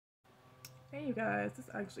Hey you guys, this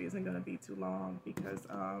actually isn't going to be too long because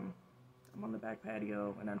I'm on the back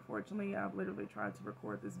patio and unfortunately I've literally tried to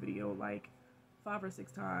record this video like 5 or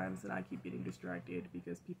 6 times and I keep getting distracted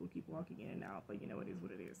because people keep walking in and out, but you know, it is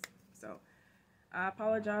what it is. So I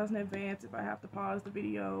apologize in advance if I have to pause the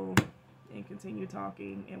video and continue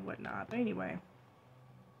talking and whatnot. But anyway,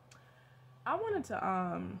 I wanted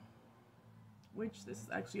to which this is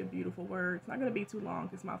actually a beautiful word. It's not gonna be too long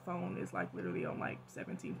because my phone is like literally on like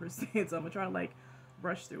 17%, so I'm gonna try to like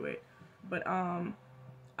brush through it. But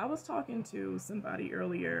I was talking to somebody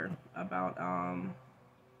earlier about an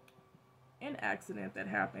accident that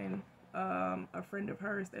happened. A friend of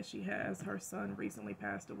hers that she has, her son recently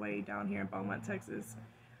passed away down here in Beaumont, Texas.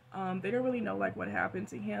 They don't really know like what happened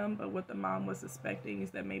to him, but what the mom was suspecting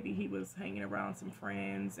is that maybe he was hanging around some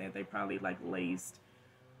friends and they probably like laced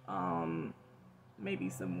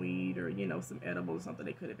maybe some weed or you know some edibles or something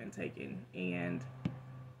they could have been taking. And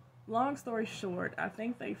long story short, I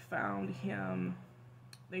think they found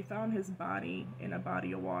his body in a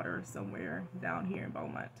body of water somewhere down here in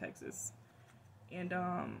Beaumont, Texas. And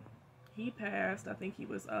he passed. I think he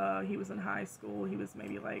was in high school. He was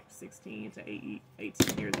maybe like 16 to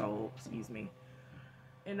 18 years old, excuse me.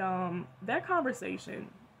 And that conversation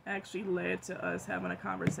actually led to us having a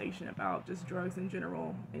conversation about just drugs in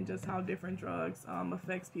general and just how different drugs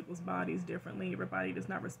affects people's bodies differently. Everybody does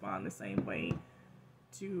not respond the same way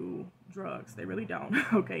to drugs. They really don't.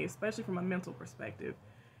 Okay, especially from a mental perspective.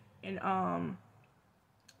 And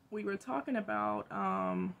we were talking about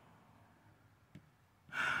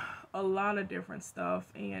a lot of different stuff.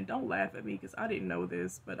 And don't laugh at me because I didn't know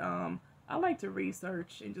this, but I like to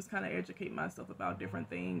research and just kind of educate myself about different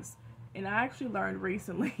things. And I actually learned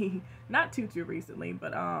recently, not too recently,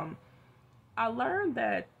 but I learned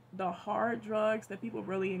that the hard drugs that people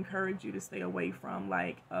really encourage you to stay away from,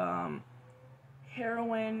 like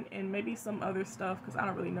heroin and maybe some other stuff, because I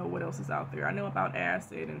don't really know what else is out there. I know about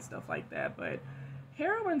acid and stuff like that, but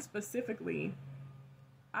heroin specifically,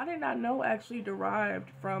 I did not know actually derived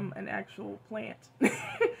from an actual plant.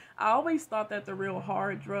 I always thought that the real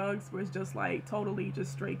hard drugs was just like totally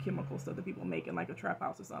just straight chemical stuff that people make in like a trap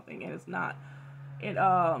house or something, and it's not. And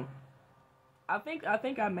I think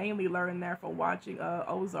I mainly learned that from watching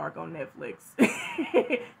Ozark on Netflix,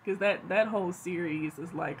 because that whole series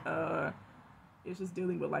is like it's just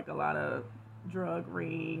dealing with like a lot of drug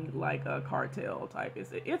ring like a cartel type.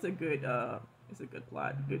 It's a good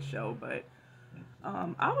plot, good show, but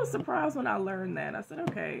I was surprised when I learned that. I said,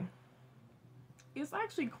 okay, it's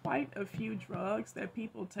actually quite a few drugs that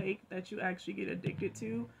people take that you actually get addicted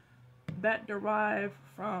to that derive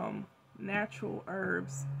from natural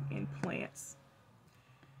herbs and plants.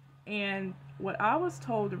 And what I was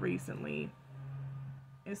told recently,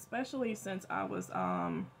 especially since I was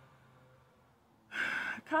kind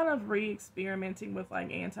of re-experimenting with like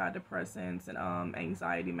antidepressants and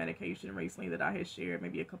anxiety medication recently that I had shared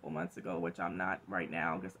maybe a couple months ago, which I'm not right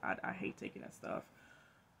now because I hate taking that stuff.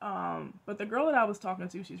 But the girl that I was talking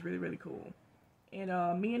to, she's really, really cool.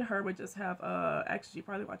 And me and her would just have, actually she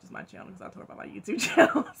probably watches my channel because I told her about my YouTube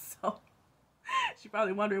channel, so she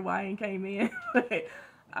probably wondering why I ain't came in. But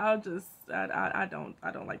I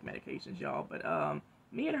don't like medications, y'all. But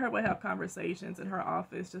me and her would have conversations in her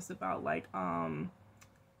office just about like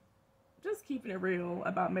just keeping it real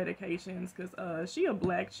about medications, because she a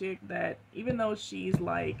black chick that even though she's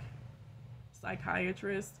like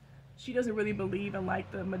psychiatrist, she doesn't really believe in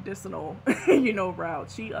like the medicinal you know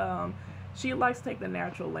route. She likes to take the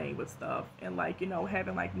natural lane with stuff and like, you know,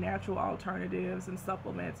 having like natural alternatives and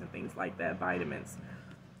supplements and things like that, vitamins.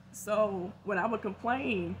 So when I would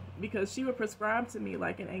complain, because she would prescribe to me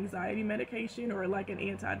like an anxiety medication or like an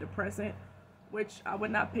antidepressant, which I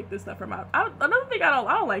would not pick this stuff from out. Another thing I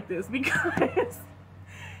don't like this, because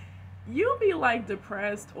you'll be like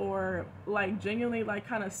depressed or like genuinely like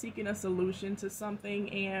kind of seeking a solution to something.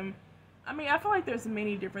 And I mean, I feel like there's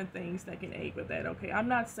many different things that can aid with that. Okay, I'm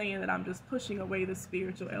not saying that I'm just pushing away the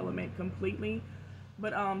spiritual element completely,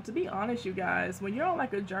 but to be honest, you guys, when you're on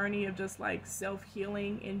like a journey of just like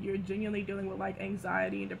self-healing and you're genuinely dealing with like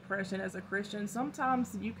anxiety and depression as a Christian,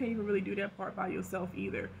 sometimes you can't even really do that part by yourself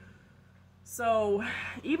either. So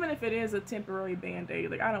even if it is a temporary band-aid,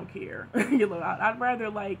 like I don't care. You know, I'd rather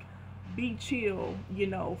like be chill, you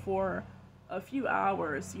know, for a few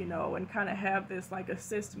hours, you know, and kind of have this like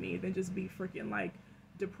assist me than just be freaking like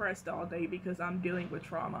depressed all day because I'm dealing with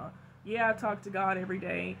trauma. Yeah, I talk to God every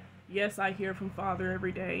day. Yes, I hear from Father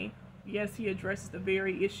every day. Yes, he addresses the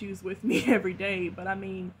very issues with me every day. But I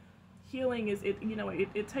mean, healing is it, you know,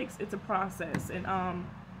 it's a process. And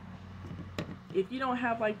if you don't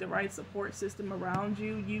have like the right support system around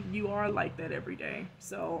you, you are like that every day.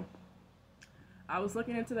 So I was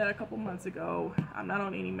looking into that a couple months ago. I'm not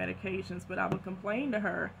on any medications, but I would complain to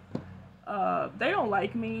her. They don't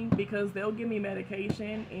like me because they'll give me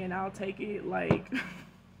medication and I'll take it like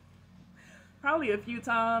probably a few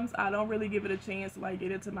times. I don't really give it a chance to like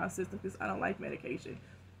get into my system because I don't like medication.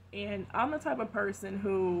 And I'm the type of person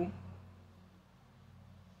who,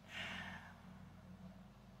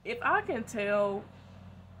 if I can tell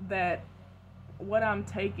that what I'm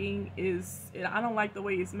taking is, I don't like the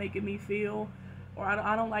way it's making me feel, or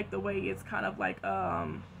I don't like the way it's kind of like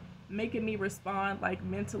making me respond like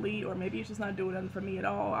mentally, or maybe it's just not doing nothing for me at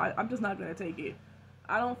all, I'm just not going to take it.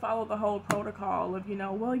 I don't follow the whole protocol of,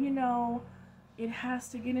 well, it has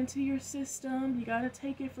to get into your system. You got to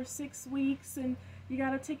take it for 6 weeks and you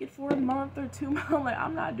got to take it for a month or 2 months. Like,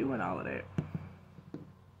 I'm not doing all of that.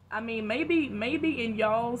 I mean, maybe in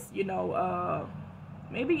y'all's,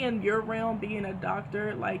 maybe in your realm, being a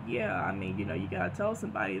doctor, like, yeah, I mean, you got to tell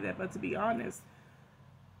somebody that. But to be honest,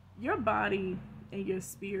 your body and your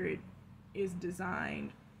spirit is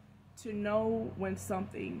designed to know when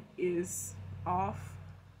something is off,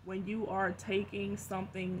 when you are taking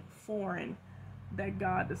something foreign that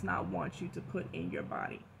God does not want you to put in your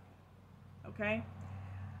body. Okay?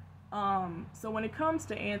 So when it comes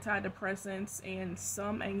to antidepressants and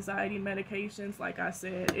some anxiety medications, like I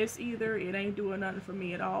said, it's either it ain't doing nothing for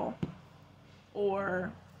me at all,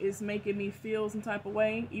 or it's making me feel some type of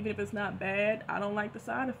way. Even if it's not bad, I don't like the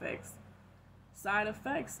side effects. Side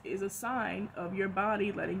effects is a sign of your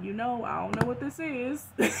body letting you know, I don't know what this is.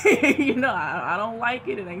 I don't like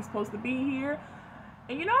it. It ain't supposed to be here.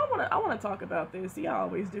 And I wanna talk about this. See, I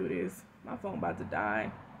always do this. My phone about to die.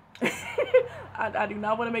 I do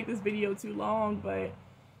not want to make this video too long, but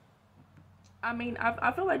I mean,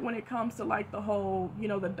 I feel like when it comes to like the whole,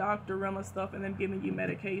 the doctor realm of stuff and them giving you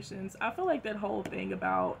medications, I feel like that whole thing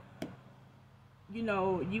about,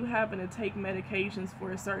 you having to take medications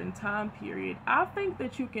for a certain time period, I think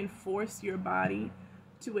that you can force your body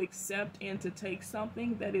to accept and to take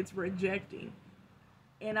something that it's rejecting.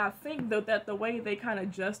 And I think that the way they kind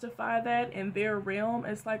of justify that in their realm,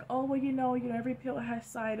 it's like, oh, well, every pill has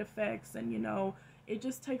side effects, and, it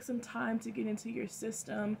just takes some time to get into your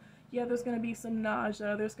system. Yeah, there's going to be some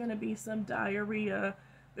nausea, there's going to be some diarrhea,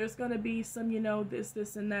 there's going to be some,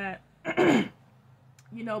 this, and that. But,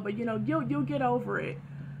 you'll get over it.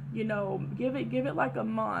 Give it like a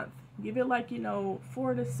month. Give it like,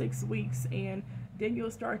 4 to 6 weeks, and then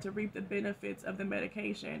you'll start to reap the benefits of the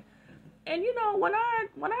medication. And when I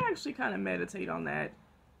actually kind of meditate on that,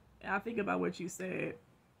 and I think about what you said,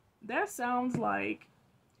 that sounds like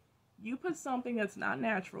you put something that's not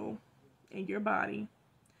natural in your body,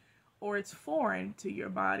 or it's foreign to your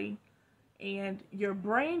body, and your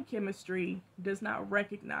brain chemistry does not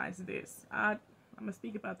recognize this. I'm going to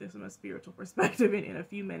speak about this from a spiritual perspective in a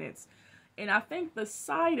few minutes. And I think the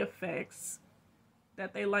side effects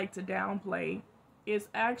that they like to downplay is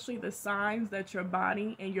actually the signs that your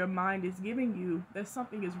body and your mind is giving you that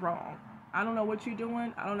something is wrong. I don't know what you're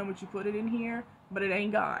doing. I don't know what you put it in here, but it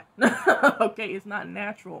ain't God. Okay, it's not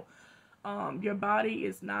natural. Your body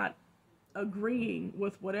is not agreeing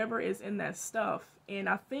with whatever is in that stuff. And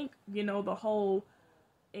I think, the whole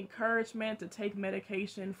encouragement to take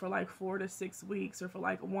medication for like 4 to 6 weeks or for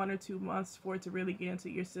like 1 or 2 months for it to really get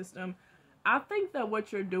into your system, I think that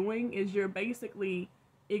what you're doing is you're basically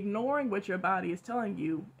ignoring what your body is telling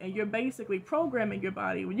you, and you're basically programming your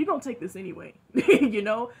body, well, you're gonna take this anyway.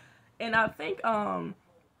 And I think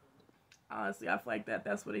honestly, I feel like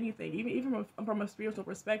that's what anything, even from a spiritual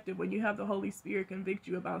perspective, when you have the Holy Spirit convict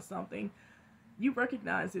you about something, you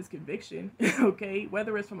recognize his conviction. Okay,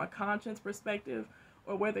 whether it's from a conscience perspective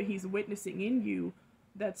or whether he's witnessing in you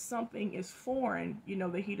that something is foreign,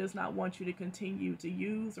 that he does not want you to continue to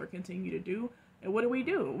use or continue to do. And what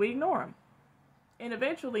do? We ignore him. And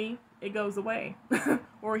eventually it goes away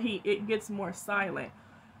or it gets more silent.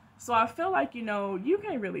 So I feel like, you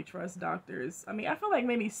can't really trust doctors. I mean, I feel like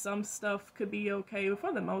maybe some stuff could be okay, but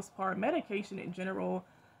for the most part, medication in general,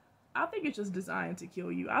 I think it's just designed to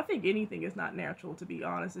kill you. I think anything is not natural, to be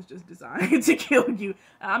honest. It's just designed to kill you.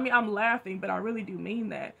 I mean, I'm laughing, but I really do mean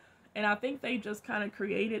that. And I think they just kind of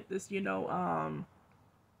created this,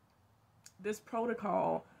 this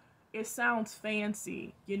protocol. It sounds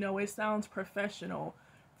fancy, it sounds professional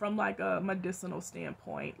from like a medicinal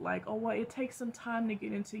standpoint. Like, oh, well, it takes some time to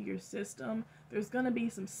get into your system. There's going to be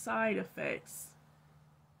some side effects.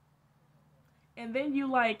 And then you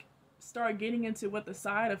like start getting into what the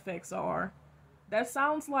side effects are. That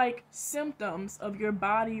sounds like symptoms of your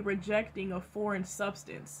body rejecting a foreign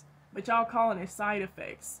substance, but y'all calling it side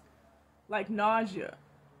effects. Like nausea.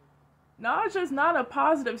 Nausea is not a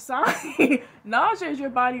positive sign. Nausea is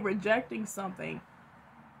your body rejecting something.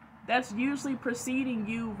 That's usually preceding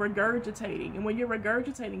you regurgitating. And when you're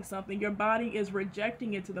regurgitating something, your body is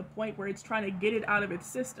rejecting it to the point where it's trying to get it out of its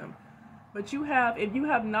system. But if you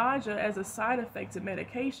have nausea as a side effect to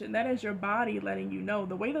medication, that is your body letting you know.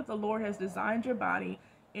 The way that the Lord has designed your body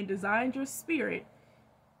and designed your spirit,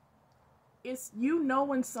 it's, you know,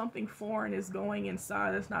 when something foreign is going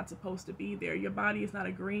inside that's not supposed to be there. Your body is not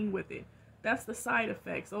agreeing with it. That's the side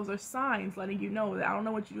effects. Those are signs letting you know that I don't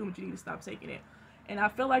know what you're doing, but you need to stop taking it. And I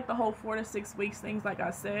feel like the whole 4 to 6 weeks things, like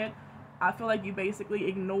I said, I feel like you basically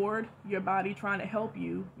ignored your body trying to help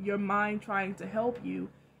you, your mind trying to help you,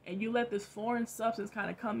 and you let this foreign substance kind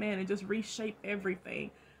of come in and just reshape everything.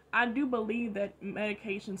 I do believe that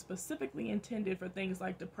medication specifically intended for things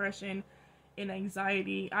like depression and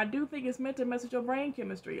anxiety, I do think it's meant to mess with your brain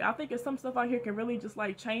chemistry. I think it's some stuff out here can really just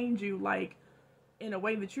like change you, like in a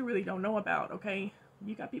way that you really don't know about, okay?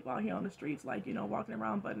 You got people out here on the streets, like, you know, walking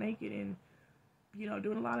around butt naked and, you know,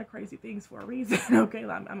 doing a lot of crazy things for a reason, okay?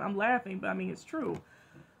 I'm laughing, but I mean, it's true.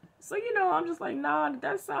 So, you know, I'm just like, nah,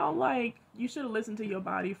 that sound like you should have listened to your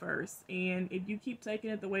body first. And if you keep taking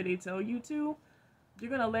it the way they tell you to, you're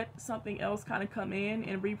going to let something else kind of come in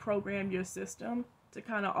and reprogram your system to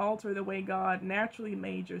kind of alter the way God naturally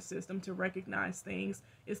made your system to recognize things.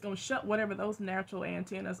 It's going to shut whatever those natural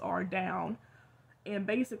antennas are down and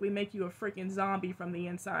basically make you a freaking zombie from the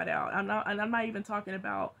inside out. I'm not even talking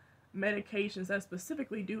about medications that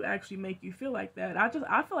specifically do actually make you feel like that. I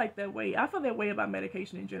feel like that way. I feel that way about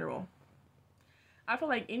medication in general. I feel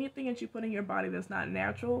like anything that you put in your body that's not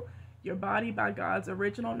natural, your body by God's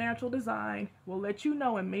original natural design will let you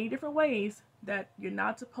know in many different ways that you're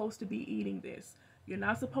not supposed to be eating this. You're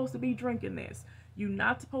not supposed to be drinking this. You're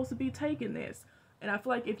not supposed to be taking this. And I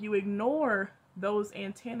feel like if you ignore those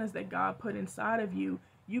antennas that God put inside of you,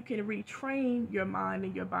 you can retrain your mind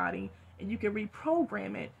and your body, and you can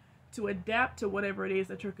reprogram it to adapt to whatever it is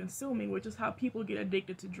that you're consuming, which is how people get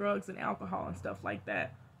addicted to drugs and alcohol and stuff like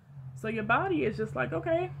that. So your body is just like,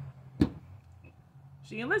 okay,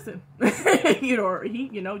 she didn't listen. You know, or he,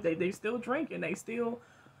 you know, they still drinking, they still,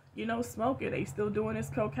 you know, smoking, they still doing this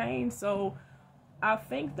cocaine. So I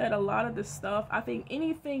think that a lot of this stuff, I think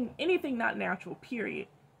anything not natural, period,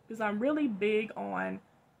 because I'm really big on,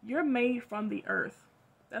 you're made from the earth.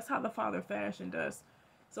 That's how the Father fashioned us.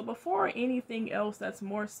 So before anything else that's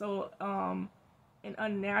more so an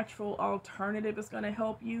unnatural alternative is going to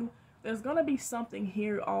help you, there's going to be something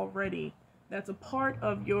here already that's a part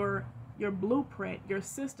of your blueprint, your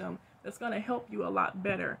system, that's going to help you a lot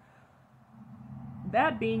better.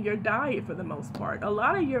 That being your diet for the most part. A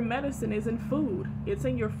lot of your medicine is in food. It's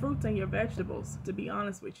in your fruits and your vegetables, to be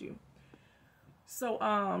honest with you. So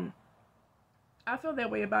I feel that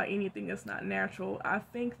way about anything that's not natural. I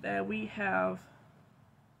think that we have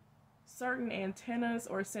certain antennas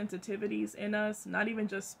or sensitivities in us, not even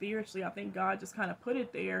just spiritually. I think God just kind of put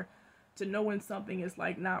it there to know when something is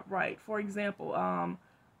like not right. For example,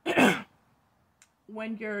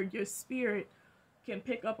 when your spirit can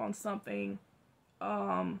pick up on something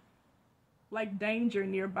like danger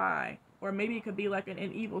nearby, or maybe it could be like an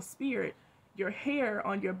evil spirit, your hair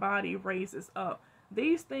on your body raises up.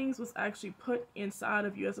 These things was actually put inside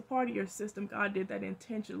of you as a part of your system. God did that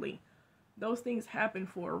intentionally. Those things happen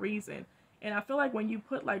for a reason. And I feel like when you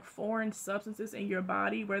put like foreign substances in your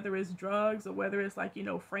body, whether it's drugs or whether it's like, you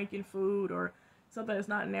know, frankenfood or something that's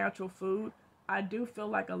not natural food, I do feel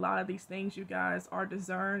like a lot of these things, you guys, are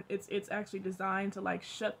designed, it's actually designed to like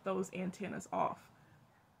shut those antennas off.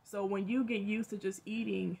 So when you get used to just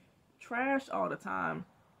eating trash all the time,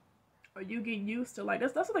 or you get used to like,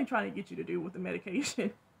 that's what they're trying to get you to do with the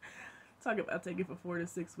medication. Talk about taking it for 4 to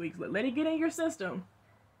 6 weeks. Let it get in your system.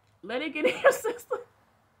 Let it get in your system.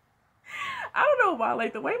 I don't know why,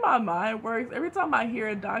 like the way my mind works, every time I hear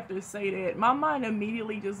a doctor say that, my mind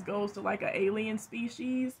immediately just goes to like an alien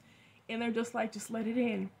species, and they're just like, just let it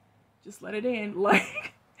in. Just let it in.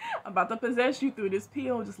 Like, I'm about to possess you through this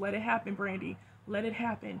pill. Just let it happen, Brandy. Let it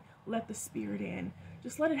happen. Let the spirit in.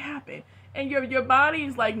 Just let it happen. And your body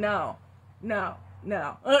is like, no. And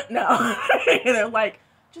they're like,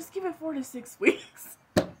 just give it 4 to 6 weeks.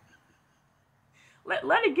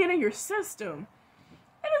 Let it get in your system.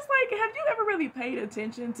 And it's like, have you ever really paid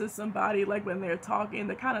attention to somebody, like when they're talking,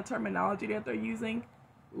 the kind of terminology that they're using?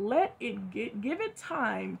 Let it give it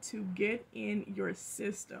time to get in your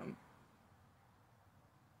system.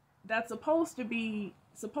 That's supposed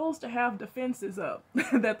to have defenses up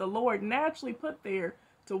that the Lord naturally put there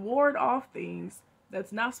to ward off things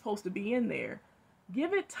that's not supposed to be in there.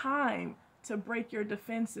 Give it time to break your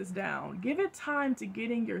defenses down. Give it time to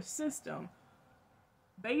get in your system.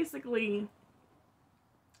 basically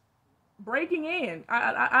breaking in.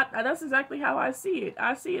 That's exactly how I see it.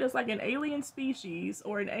 I see it as like an alien species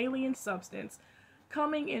or an alien substance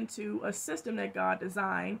coming into a system that God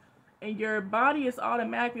designed, and your body is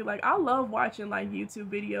automatically like, I love watching like YouTube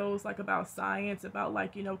videos like about science, about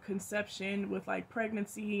like, you know, conception with like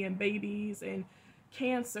pregnancy and babies and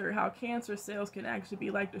cancer, how cancer cells can actually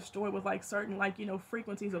be like destroyed with like certain like, you know,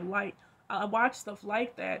 frequencies of light. I watch stuff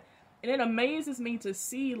like that, and it amazes me to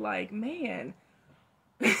see like, man,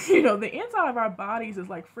 you know, the inside of our bodies is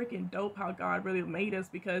like freaking dope how God really made us,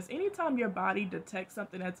 because anytime your body detects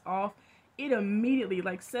something that's off, it immediately,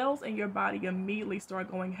 like cells in your body immediately start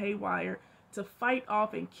going haywire to fight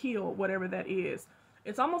off and kill whatever that is.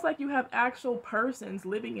 It's almost like you have actual persons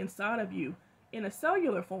living inside of you in a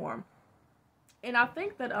cellular form. And I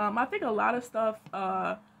think that I think a lot of stuff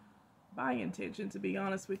by intention, to be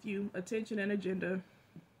honest with you, attention and agenda,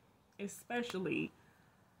 especially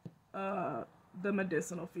the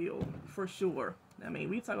medicinal field, for sure. I mean,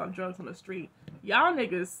 we talk about drugs on the street. Y'all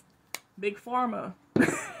niggas, big pharma,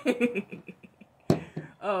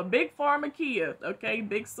 big pharmakia, okay,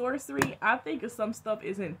 big sorcery. I think some stuff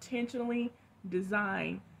is intentionally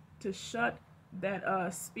designed to shut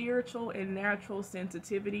that spiritual and natural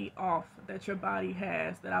sensitivity off that your body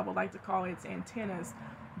has, that I would like to call its antennas,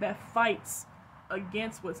 that fights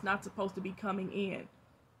against what's not supposed to be coming in.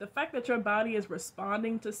 The fact that your body is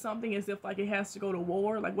responding to something as if like it has to go to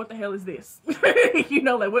war, like what the hell is this? You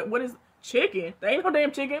know, like what is chicken? There ain't no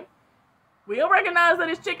damn chicken. We don't recognize that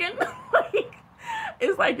it's chicken. Like,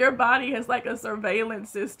 it's like your body has like a surveillance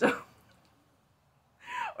system.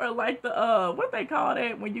 Or like the what they call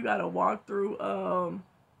that when you gotta walk through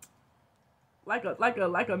like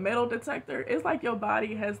a metal detector. It's like your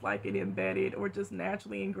body has like an embedded or just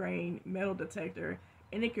naturally ingrained metal detector,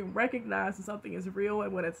 and it can recognize when something is real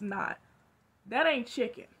and when it's not. That ain't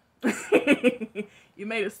chicken. You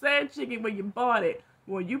made a sad chicken when you bought it.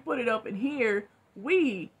 When you put it up in here,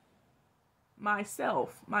 my cell,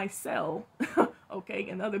 okay,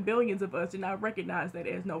 and other billions of us did not recognize that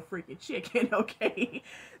as no freaking chicken, okay?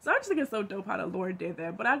 So I just think it's so dope how the Lord did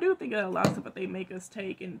that. But I do think that a lot of stuff that they make us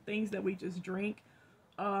take and things that we just drink,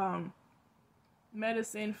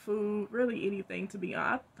 medicine, food, really anything, to be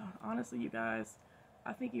honest. Honestly, you guys,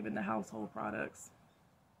 I think even the household products,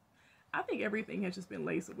 I think everything has just been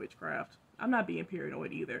laced with witchcraft. I'm not being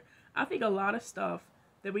paranoid either. I think a lot of stuff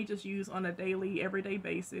that we just use on a daily, everyday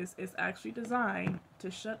basis is actually designed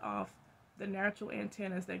to shut off the natural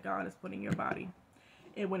antennas that God has put in your body.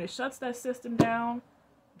 And when it shuts that system down,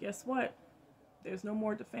 guess what? There's no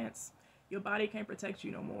more defense. Your body can't protect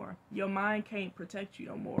you no more. Your mind can't protect you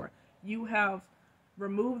no more. You have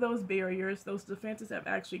removed those barriers. Those defenses have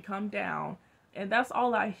actually come down. And that's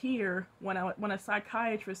all I hear when a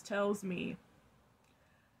psychiatrist tells me,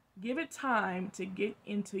 give it time to get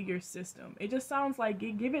into your system. It just sounds like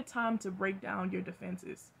give it time to break down your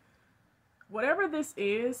defenses. Whatever this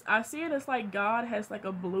is, I see it as like God has like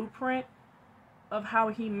a blueprint of how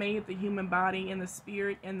he made the human body and the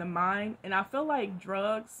spirit and the mind. And I feel like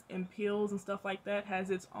drugs and pills and stuff like that has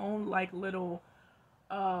its own like little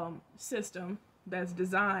system that's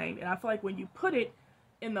designed. And I feel like when you put it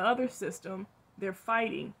in the other system, they're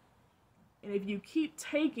fighting. And if you keep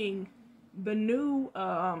taking the new,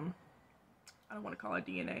 I don't want to call it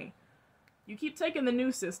DNA. You keep taking the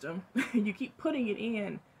new system, you keep putting it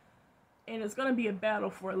in, and it's going to be a battle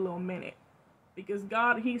for a little minute. Because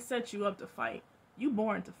God, he set you up to fight. You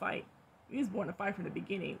born to fight. You was born to fight from the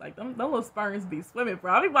beginning. Like, them little sperms be swimming,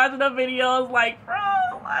 bro. I be watching them videos like, bro,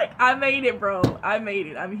 like, I made it, bro. I made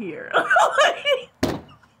it. I'm here.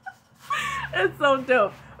 It's so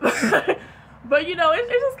dope. But, you know, it's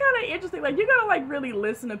just kind of interesting. Like, you gotta, like, really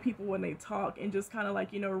listen to people when they talk and just kind of,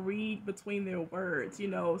 like, you know, read between their words, you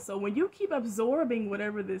know. So when you keep absorbing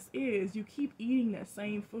whatever this is, you keep eating that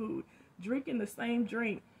same food, drinking the same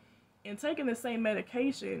drink, and taking the same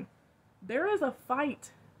medication, there is a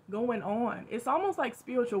fight going on. It's almost like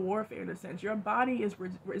spiritual warfare in a sense. Your body is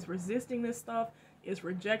resisting this stuff, is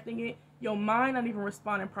rejecting it. Your mind not even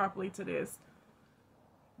responding properly to this.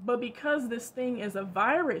 But because this thing is a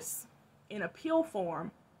virus in a pill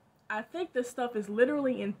form, I think this stuff is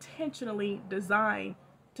literally intentionally designed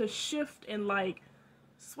to shift and like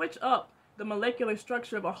switch up the molecular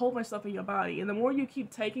structure of a whole bunch of stuff in your body. And the more you keep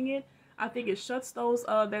taking it, I think it shuts those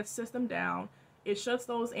that system down. It shuts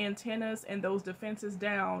those antennas and those defenses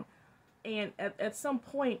down. And at some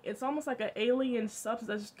point, it's almost like an alien substance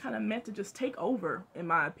that's just kind of meant to just take over, in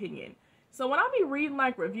my opinion. So when I be reading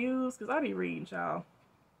like reviews, because I be reading, y'all,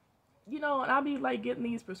 you know, and I'll be like getting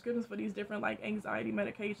these prescriptions for these different like anxiety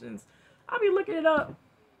medications. I'll be looking it up.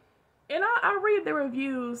 And I read the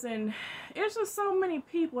reviews, and it's just so many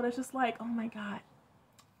people that's just like, oh my God,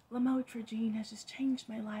 lamotrigine has just changed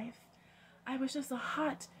my life. I was just a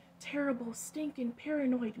hot, terrible, stinking,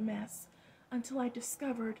 paranoid mess until I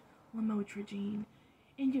discovered lamotrigine.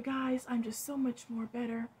 And you guys, I'm just so much more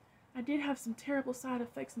better. I did have some terrible side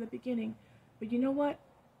effects in the beginning, but you know what?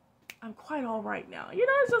 I'm quite all right now. You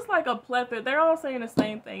know, it's just like a plethora. They're all saying the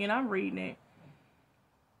same thing, and I'm reading it.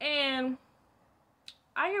 And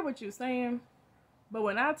I hear what you're saying, but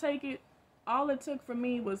when I take it, all it took for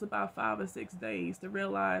me was about 5 or 6 days to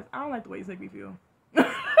realize I don't like the way you make me feel.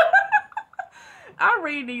 I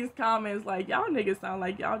read these comments like, y'all niggas sound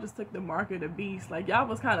like y'all just took the mark of the beast. Like, y'all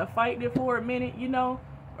was kind of fighting it for a minute, you know?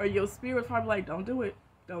 Or your spirit's probably like, don't do it.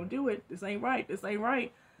 Don't do it. This ain't right. This ain't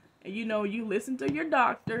right. And, you know, you listen to your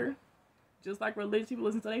doctor, just like religious people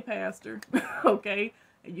listen to their pastor, okay?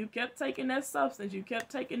 And you kept taking that substance. You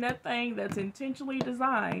kept taking that thing that's intentionally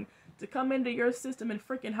designed to come into your system and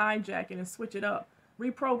freaking hijack it and switch it up.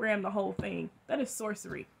 Reprogram the whole thing. That is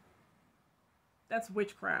sorcery. That's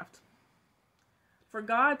witchcraft. For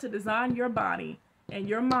God to design your body and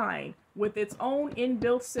your mind with its own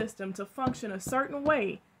inbuilt system to function a certain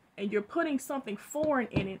way, and you're putting something foreign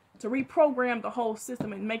in it to reprogram the whole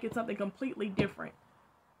system and make it something completely different.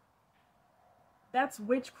 That's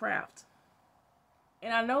witchcraft.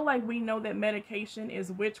 And I know, like, we know that medication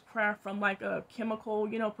is witchcraft from like a chemical,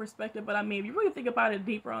 you know, perspective, but I mean, if you really think about it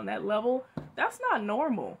deeper on that level, that's not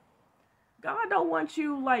normal. God don't want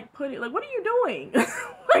you like putting, like, what are you doing?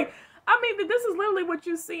 Like, I mean, this is literally what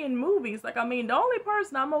you see in movies. Like, I mean, the only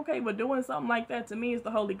person I'm okay with doing something like that to me is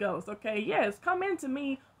the Holy Ghost, okay? Yes, come into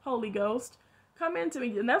me, Holy Ghost. Come into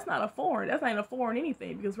me. And that's not a foreign. That's not a foreign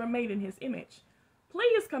anything because we're made in his image.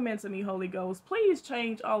 Please come into me, Holy Ghost. Please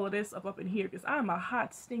change all of this up in here because I'm a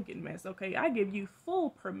hot, stinking mess, okay? I give you full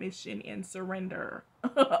permission and surrender,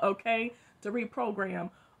 okay? To reprogram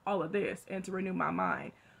all of this and to renew my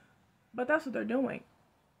mind. But that's what they're doing.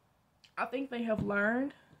 I think they have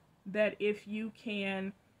learned that if you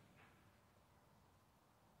can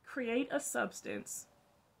create a substance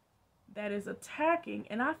that is attacking,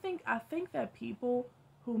 and I think that people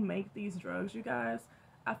who make these drugs, you guys,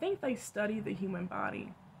 I think they study the human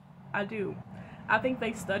body. I do. I think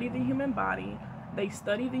they study the human body, they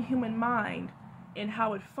study the human mind and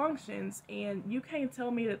how it functions, and you can't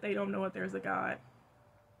tell me that they don't know that there's a God.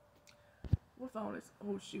 What phone is,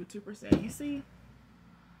 oh shoot, 2%. You see?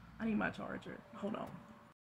 I need my charger. Hold on.